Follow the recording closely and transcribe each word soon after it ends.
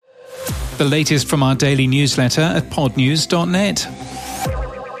the latest from our daily newsletter at podnews.net.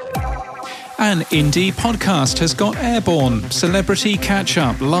 An indie podcast has got airborne. Celebrity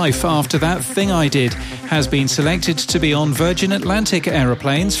Catch-Up, Life After That Thing I Did, has been selected to be on Virgin Atlantic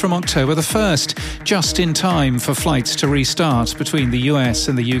aeroplanes from October the 1st, just in time for flights to restart between the US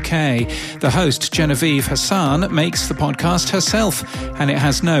and the UK. The host, Genevieve Hassan, makes the podcast herself, and it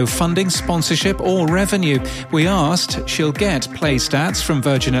has no funding, sponsorship or revenue. We asked, she'll get play stats from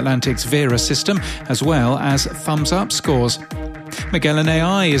Virgin Atlantic's Vera system, as well as thumbs-up scores. Magellan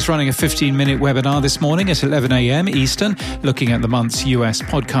AI is running a 15-minute webinar this morning at 11 a.m. Eastern, looking at the month's US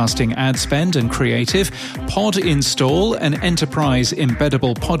podcasting ad spend and creative. Pod Install, an enterprise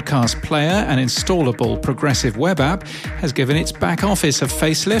embeddable podcast player and installable progressive web app, has given its back office a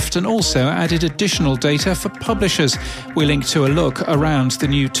facelift and also added additional data for publishers. We link to a look around the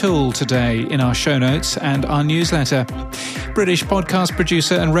new tool today in our show notes and our newsletter. British podcast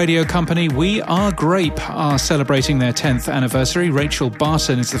producer and radio company We Are Grape are celebrating their 10th anniversary. Rachel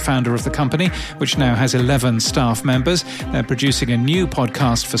Barton is the founder of the company, which now has 11 staff members. They're producing a new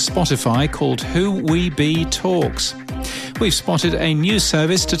podcast for Spotify called Who We Be Talks. We've spotted a new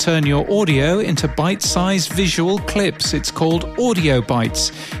service to turn your audio into bite-sized visual clips. It's called Audio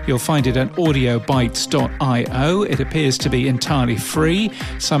Bytes. You'll find it at audiobytes.io. It appears to be entirely free.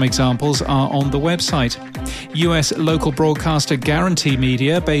 Some examples are on the website. US local broadcaster Guarantee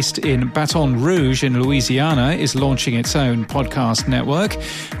Media, based in Baton Rouge in Louisiana, is launching its own podcast network.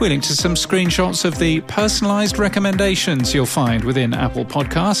 We link to some screenshots of the personalized recommendations you'll find within Apple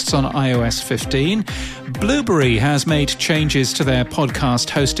Podcasts on iOS 15. Blueberry has made changes to their podcast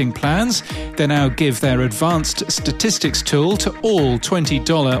hosting plans. They now give their advanced statistics tool to all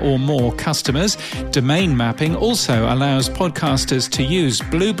 $20 or more customers. Domain mapping also allows podcasters to use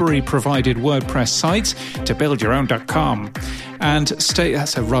Blueberry-provided WordPress sites to build your own.com. And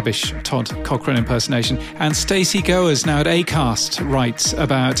that's a rubbish Todd Cochran impersonation. And Stacey Goers, now at Acast, writes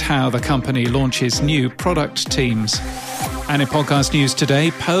about how the company launches new product teams. And in podcast news today,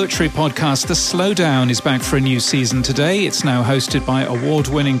 poetry podcast The Slowdown is back for a new season today. It's now hosted by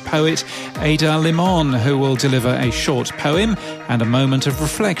award-winning poet Ada Limon, who will deliver a short poem and a moment of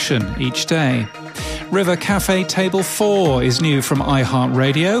reflection each day. River Cafe Table 4 is new from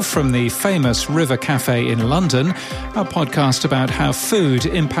iHeartRadio, from the famous River Cafe in London, a podcast about how food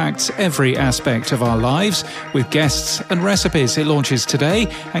impacts every aspect of our lives, with guests and recipes. It launches today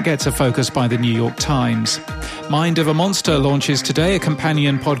and gets a focus by the New York Times. Mind of a Monster launches today, a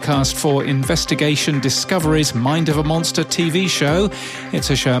companion podcast for Investigation Discovery's Mind of a Monster TV show. It's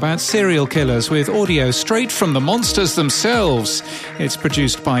a show about serial killers with audio straight from the monsters themselves. It's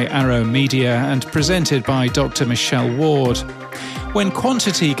produced by Arrow Media and presented by Dr. Michelle Ward. When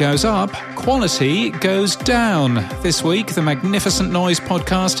quantity goes up, quality goes down. This week, the Magnificent Noise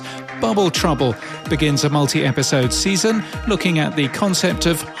podcast Bubble Trouble begins a multi-episode season looking at the concept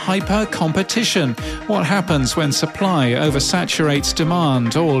of hyper-competition. What happens when supply oversaturates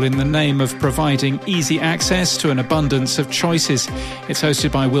demand, all in the name of providing easy access to an abundance of choices. It's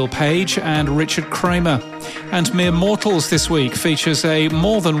hosted by Will Page and Richard Kramer. And Mere Mortals this week features a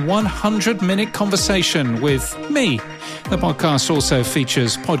more than 100-minute conversation with me. The podcast also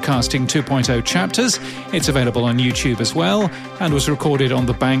features Podcasting 2.0 chapters. It's available on YouTube as well and was recorded on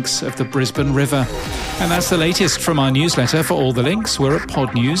the banks of the Brisbane River. And that's the latest from our newsletter. For all the links, we're at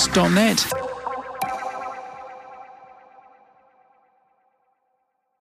podnews.net.